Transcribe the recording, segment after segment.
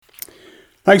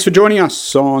Thanks for joining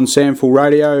us on SANFL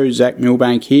Radio. Zach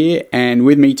Milbank here, and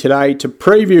with me today to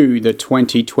preview the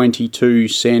 2022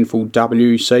 SANFL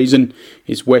W season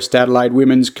is West Adelaide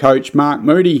women's coach Mark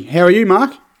Moody. How are you,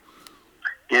 Mark?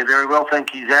 Yeah, very well,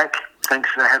 thank you, Zach. Thanks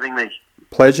for having me.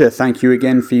 Pleasure. Thank you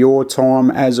again for your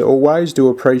time, as always. Do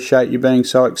appreciate you being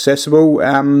so accessible.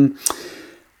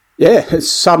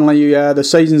 Suddenly the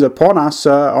season's upon us.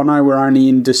 I know we're only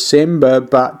in December,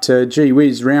 but gee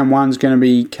whiz, round one's going to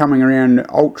be coming around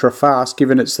ultra fast,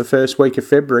 given it's the first week of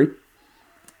February.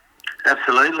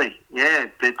 Absolutely, yeah.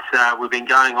 We've been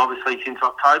going obviously since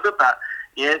October, but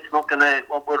yeah, it's not going to.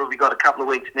 What have we got? A couple of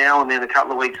weeks now, and then a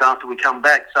couple of weeks after we come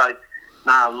back. So,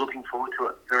 no, looking forward to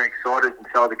it. Very excited, and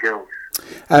so are the girls.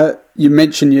 You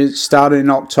mentioned you started in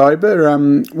October.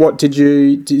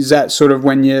 Is that sort of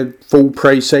when your full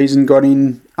pre-season got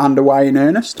underway in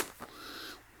earnest?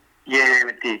 Yeah,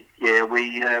 it did. Yeah,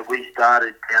 we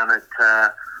started down at,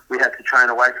 we had to train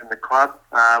away from the club,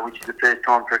 which is the first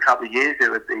time for a couple of years.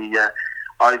 The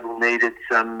oval needed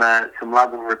some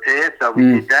love and repair, so we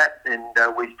did that, and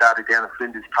we started down at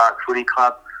Flinders Park Footy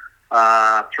Club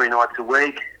 3 nights a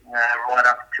week, right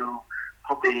up until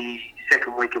probably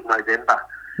second week of November.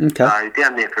 Okay. So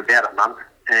down there for about a month,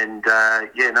 and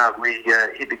we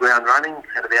hit the ground running.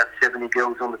 Had about 70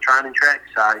 girls on the training track.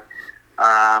 So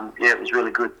it was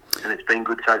really good, and it's been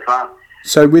good so far.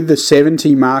 So with the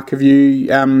 70 mark, have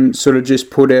you sort of just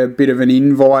put a bit of an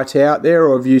invite out there,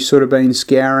 or have you sort of been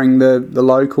scouring the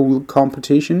local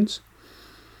competitions?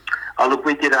 Oh, look,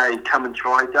 we did a come and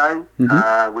try day,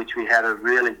 which we had a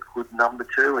really good number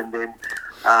to, and then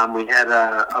we had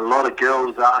a lot of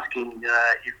girls asking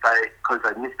because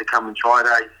they missed the come and try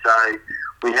day. So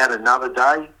we had another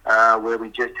day where we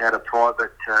just had a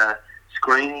private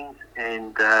screening,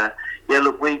 and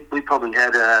we probably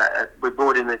had we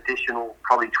brought in additional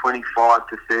probably 25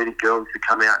 to 30 girls to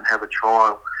come out and have a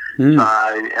trial. So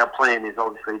our plan is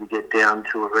obviously to get down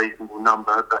to a reasonable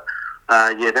number, but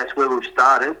that's where we've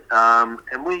started,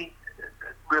 and we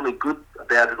really good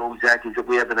about it all, Zach, is that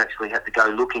we haven't actually had to go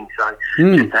looking. So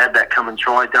just to have that come and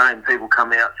try day and people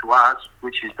come out to us,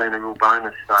 which has been a real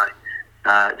bonus. So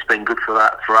it's been good for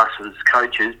us as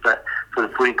coaches, but for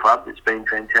the footy club, it's been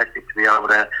fantastic to be able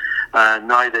to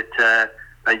know that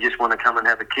they just want to come and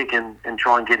have a kick and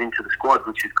try and get into the squad,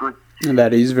 which is good. And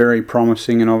that is very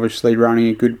promising, and obviously running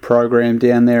a good program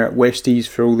down there at Westies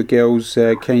for all the girls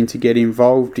keen to get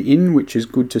involved in, which is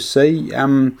good to see.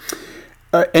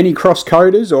 Any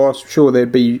cross-coders? Or I'm sure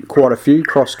there'd be quite a few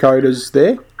cross-coders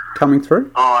there coming through.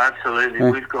 Oh, absolutely. Yeah.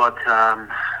 We've got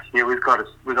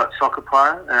soccer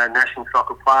player, national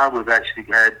soccer player. We've actually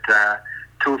had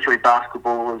 2 or 3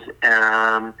 basketballers,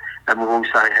 and we've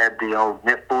also had the old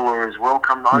netballer as well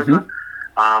come over.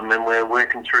 And we're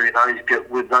working through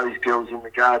with those girls in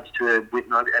regards to as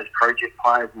project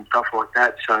players and stuff like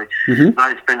that. So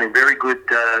it's been a very good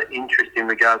interest in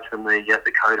regards from the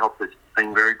code hoppers. It's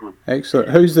been very good. Excellent.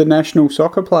 Who's the national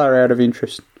soccer player out of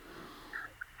interest?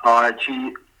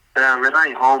 Renee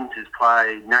Holmes has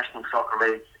played National Soccer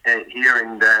League here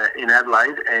in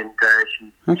Adelaide, and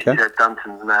she's done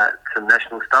some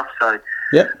national stuff. So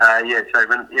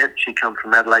she come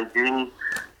from Adelaide Uni.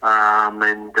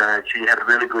 And she had a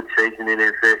really good season in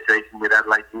her first season with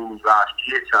Adelaide Uni last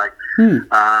year. So,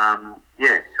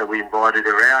 so we invited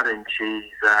her out, and she's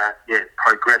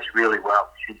progressed really well.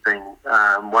 She's been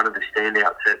one of the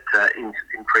standouts in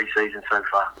pre-season so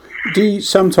far. Do you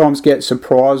sometimes get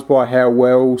surprised by how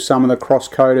well some of the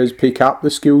cross-coders pick up the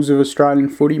skills of Australian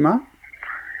footy, Mark?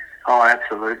 Oh,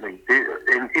 absolutely.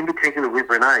 In particular with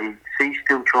Renee, she's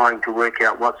still trying to work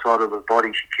out what side of the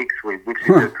body she kicks with, which is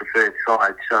her preferred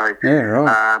side. So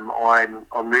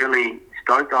I'm really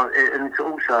stoked on it, and it's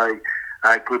also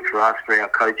good for us, for our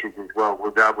coaches as well.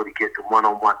 We'll be able to get them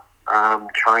one-on-one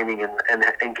training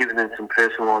and giving them some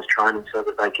personalised training so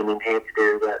that they can enhance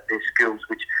their skills,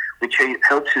 which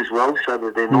helps as well, so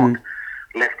that they're not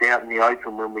left out in the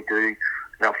open when we do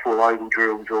our full oval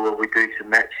drills or we do some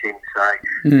match sims. So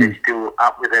they're still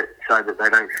up with it so that they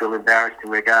don't feel embarrassed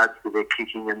in regards to their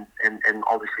kicking and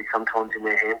obviously sometimes in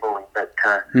their handballing. But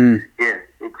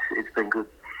it's been good.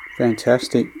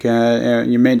 Fantastic.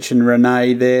 You mentioned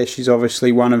Renee there. She's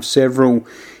obviously one of several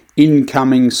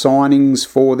incoming signings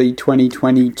for the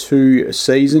 2022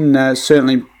 season.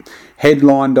 Certainly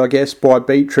headlined, I guess, by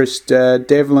Beatrice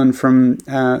Devlin from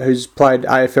who's played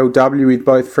AFLW with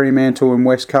both Fremantle and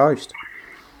West Coast.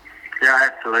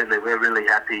 Yeah, absolutely. We're really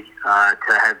happy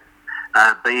to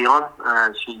have Bea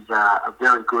on. She's a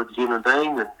very good human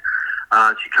being,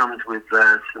 and she comes with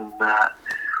some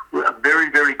a very,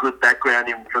 very good background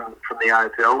from the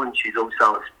AFL, and she's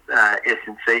also a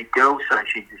S&C girl, so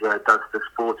she does the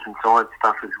sports and science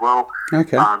stuff as well.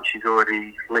 Okay. She's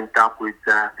already linked up with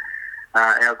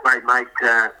our great mate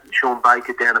Sean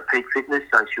Baker down at Peak Fitness,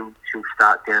 so she'll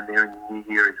start down there in the new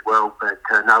year as well. But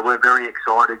no, we're very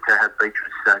excited to have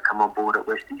Beatrice come on board at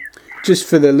Westies. Just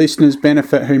for the listeners'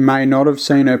 benefit who may not have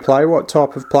seen her play, what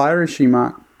type of player is she,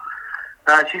 Mark?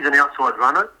 She's an outside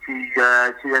runner. She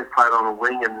has played on a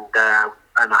wing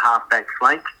and a half-back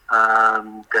flank.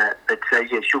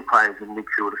 She'll play as a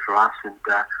midfielder for us, and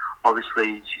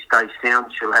obviously if she stays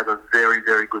sound, she'll have a very,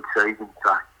 very good season.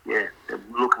 So, yeah,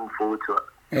 looking forward to it.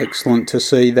 Excellent to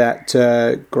see that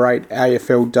great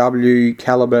AFLW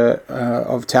calibre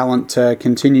of talent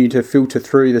continue to filter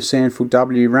through the SANFL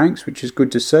W ranks, which is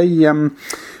good to see.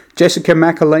 Jessica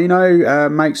Macalino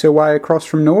makes her way across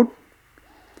from Nord.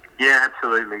 Yeah,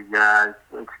 absolutely.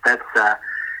 That's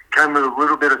came with a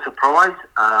little bit of surprise.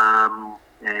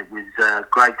 It was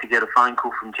great to get a phone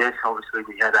call from Jess. Obviously,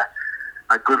 we had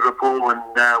a good rapport when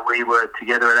we were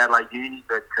together at Adelaide Uni,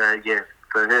 but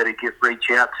for her to reach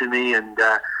out to me and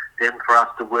then for us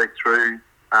to work through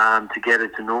to get her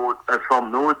to Nord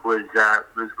from Nord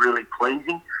was really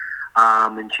pleasing,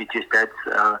 and she just adds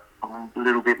a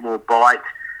little bit more bite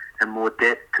and more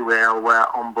depth to our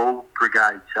on-ball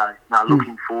brigade. So,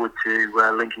 looking forward to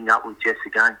linking up with Jess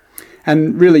again.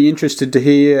 And really interested to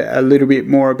hear a little bit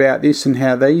more about this and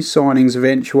how these signings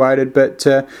eventuated, but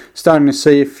starting to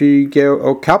see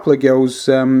a couple of girls,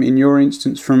 in your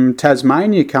instance, from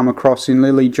Tasmania come across in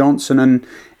Lily Johnson and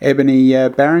Ebony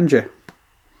Barringer.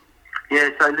 Yeah,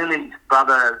 so Lily's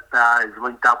brother is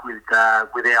linked up with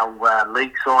our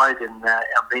league side and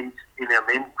our men's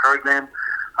program.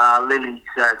 Lily's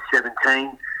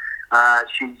 17.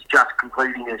 She's just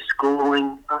completing her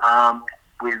schooling.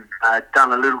 We've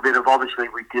done a little bit of, obviously,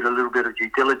 we did a little bit of due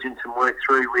diligence and work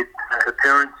through with her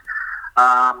parents.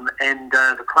 And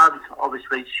the clubs,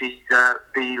 obviously, she's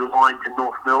beeline to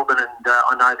North Melbourne, and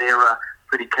I know they're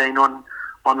pretty keen on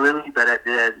Lily, but at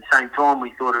the same time,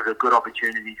 we thought it a good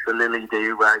opportunity for Lily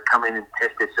to come in and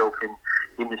test herself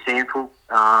in the SANFL.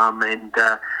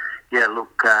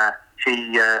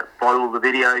 She, by all the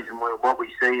videos and what we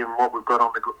see and what we've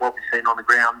seen on the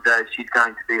ground, she's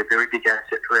going to be a very big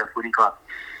asset for our footy club.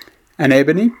 And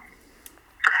Ebony?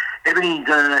 Ebony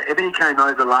came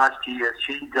over last year.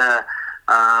 She came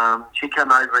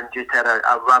over and just had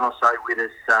a run or so with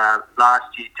us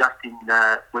last year, just in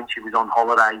when she was on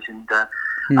holidays, and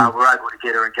we were able to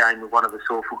get her again with one of the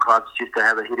Sawful clubs just to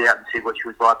have a hit out and see what she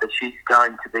was like. But she's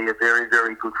going to be a very,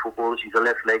 very good footballer. She's a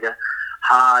left-legger,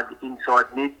 hard inside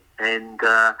mid, and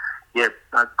a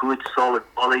good solid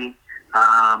volley,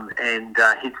 and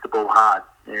hits the ball hard,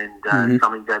 and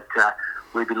something that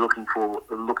we'll be looking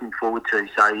forward to.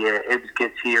 So Ebbs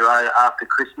gets here after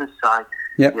Christmas, so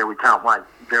we can't wait.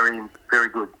 Very, very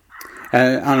good.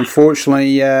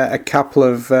 Unfortunately, a couple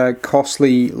of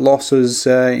costly losses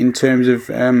in terms of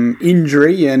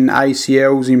injury and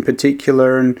ACLs in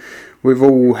particular, and we've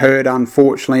all heard,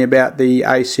 unfortunately, about the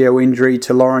ACL injury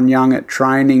to Lauren Young at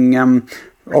training.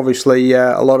 Obviously,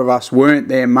 a lot of us weren't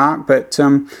there, Mark, but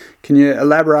can you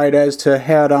elaborate as to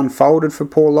how it unfolded for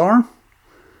poor Lauren?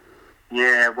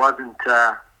 Yeah, it wasn't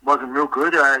real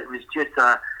good. It was just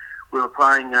we were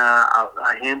playing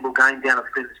a handball game down at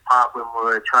Flinders Park when we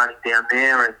were training down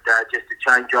there, and just a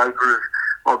changeover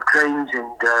of teams,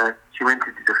 and she went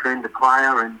to defend the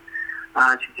player, and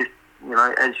she just,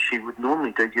 as she would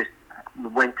normally do, just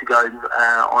went to go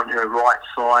on her right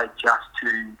side just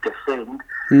to defend,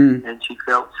 and she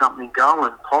felt something go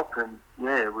and pop, and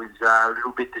it was a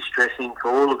little bit distressing for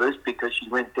all of us, because she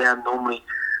went down. Normally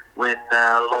when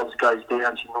Loz goes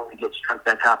down, she normally gets straight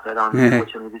back up, but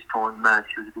unfortunately this time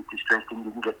she was a bit distressed and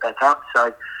didn't get back up,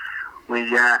 so we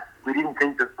didn't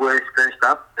think the worst first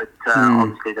up, but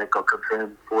obviously that got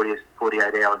confirmed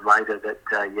 48 hours later that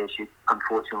she'd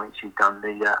done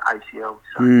the ACL,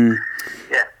 so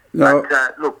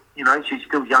But look, she's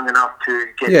still young enough to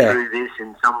get through this,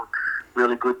 and some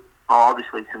really good,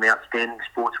 obviously some outstanding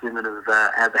sportswomen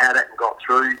have had it and got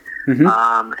through,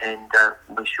 and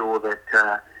we're sure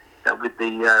that with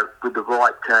the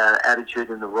right attitude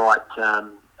and the right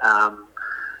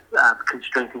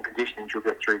strength and conditioning, she'll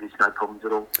get through this, no problems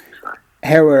at all. So.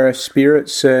 How are her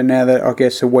spirits now that, I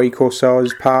guess, a week or so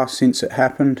has passed since it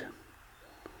happened?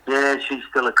 Yeah, she's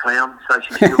still a clown, so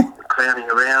she's still clowning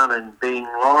around and being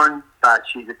Lauren, but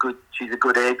she's a good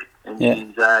egg, and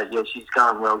she's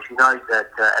going well. She knows that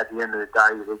at the end of the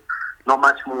day, there's not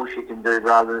much more she can do.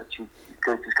 Rather,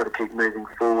 just got to keep moving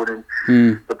forward. And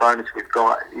the bonus we've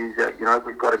got is that,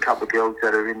 we've got a couple of girls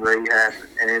that are in rehab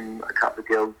and a couple of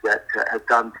girls that have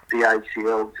done the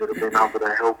ACLs that have been able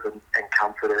to help and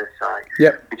comfort her. So,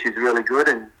 which is really good.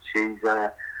 And she's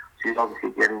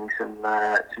obviously getting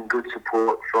some good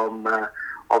support from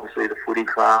obviously the footy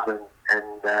club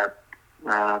and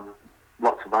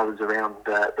lots of others around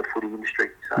the footy industry.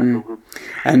 So it's all good.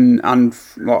 And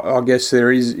I guess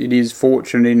it is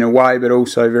fortunate in a way, but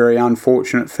also very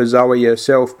unfortunate for Zoe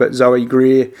herself. But Zoe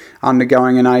Greer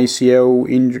undergoing an ACL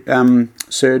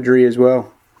surgery as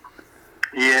well.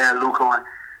 Yeah, look,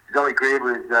 Zoe Greer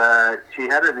was she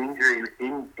had an injury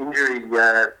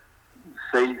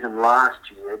season last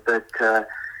year, but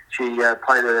she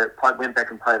went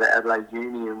back and played at Adelaide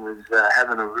Uni and was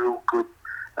having a real good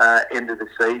end of the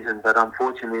season. But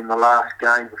unfortunately, in the last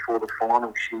game before the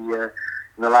final, she in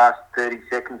the last 30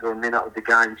 seconds or a minute of the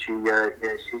game, she'd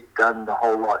done the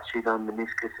whole lot. She done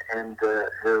meniscus and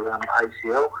her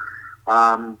ACL.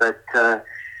 But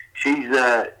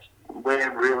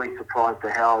we're really surprised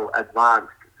at how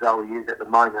advanced Zoe is at the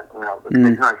moment. Well,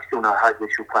 there's still no hope that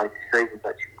she'll play this season,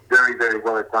 but she's very, very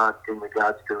well advanced in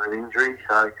regards to her injury.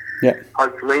 So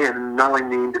hopefully, and knowing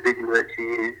the individual that she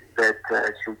is,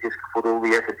 that she'll just put all the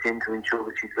efforts in to ensure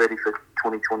that she's ready for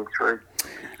 2023.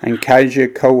 And Kezia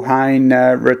Culhane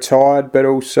retired, but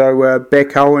also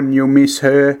Beck Owen, you'll miss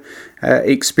her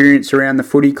experience around the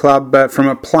footy club from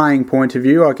a playing point of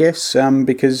view, I guess,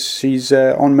 because she's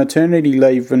on maternity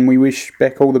leave, and we wish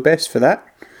Beck all the best for that.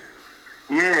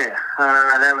 Yeah,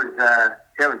 that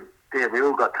was we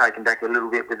all got taken back a little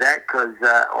bit with that, because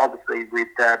obviously with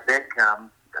Beck,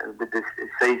 with this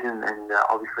season and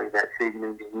obviously that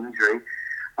season-ending injury,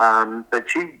 but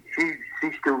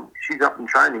she's up and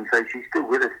training, so she's still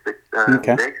with us. But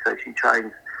Beck, so she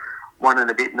trains 1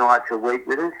 and a bit nights a week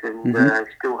with us, and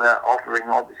still offering,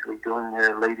 obviously doing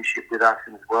her leadership with us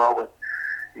as well. But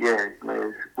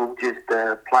we'll just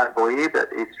play it by ear, but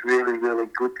it's really, really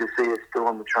good to see her still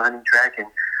on the training track. And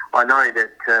I know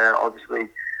that obviously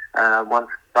once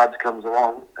Bubs comes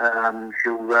along,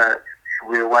 she'll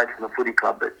be away from the footy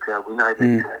club, but we know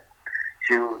that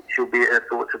she'll be, her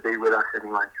thoughts will be with us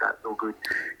anyway, so it's all good.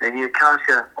 And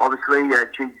Kasha, obviously,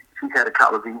 she's had a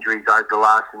couple of injuries over the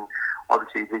last, and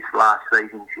obviously this last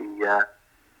season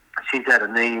she's had a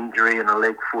knee injury and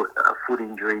a foot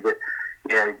injury that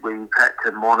we've had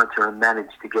to monitor and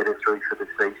manage to get her through for the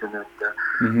season.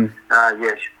 And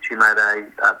she made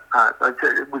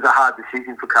it was a hard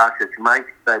decision for Kasha to make,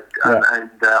 but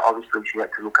and obviously she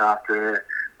had to look after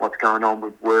what's going on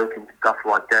with work and stuff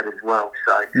like that as well.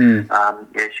 So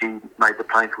she made the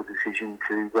painful decision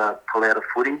to pull out of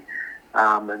footy.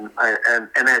 And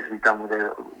as we've done with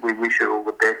her, we wish her all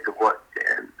the best of what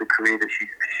the career that she's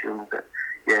pursuing. But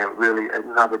really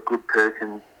another good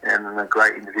person and a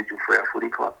great individual for our footy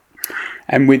club.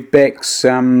 And with Beck's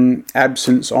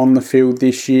absence on the field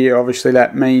this year, obviously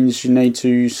that means you need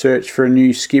to search for a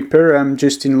new skipper.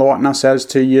 Just enlighten us as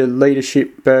to your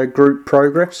leadership group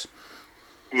progress.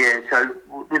 Yeah, so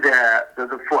with the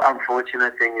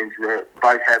unfortunate thing is that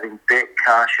both having Beck,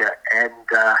 Kasha and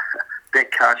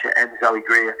Zoe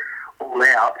Greer all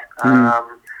out,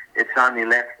 it's only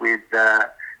left with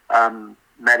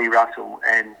Maddie Russell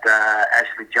and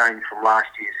Ashley James from last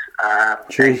year's,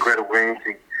 and Gretel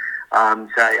Ramsey. And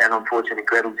unfortunately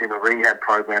Gretel's in a rehab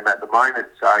program at the moment.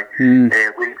 So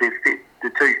with the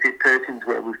two fit persons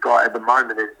that we've got at the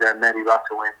moment is Maddie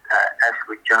Russell and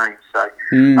Ashley James. So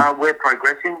we're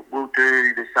progressing. We'll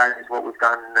do the same as what we've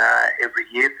done every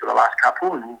year for the last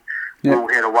couple, and we'll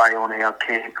head away on our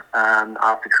camp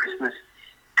after Christmas,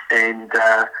 and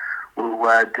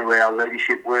we'll do our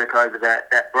leadership work over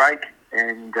that break,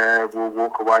 and we'll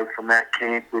walk away from that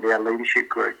camp with our leadership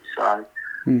group. So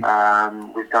we've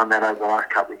done that over the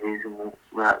last couple of years, and we'll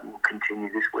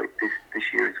continue this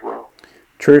year as well.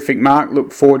 Terrific, Mark.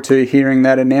 Look forward to hearing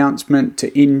that announcement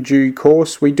in due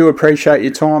course. We do appreciate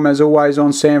your time, as always,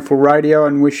 on SANFL Radio,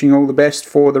 and wishing all the best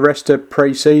for the rest of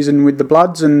pre-season with the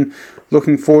Bloods, and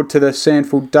looking forward to the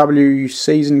SANFL W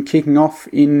season kicking off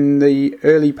in the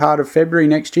early part of February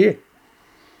next year.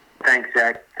 Thanks,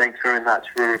 Zach. Thanks very much.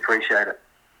 Really appreciate it.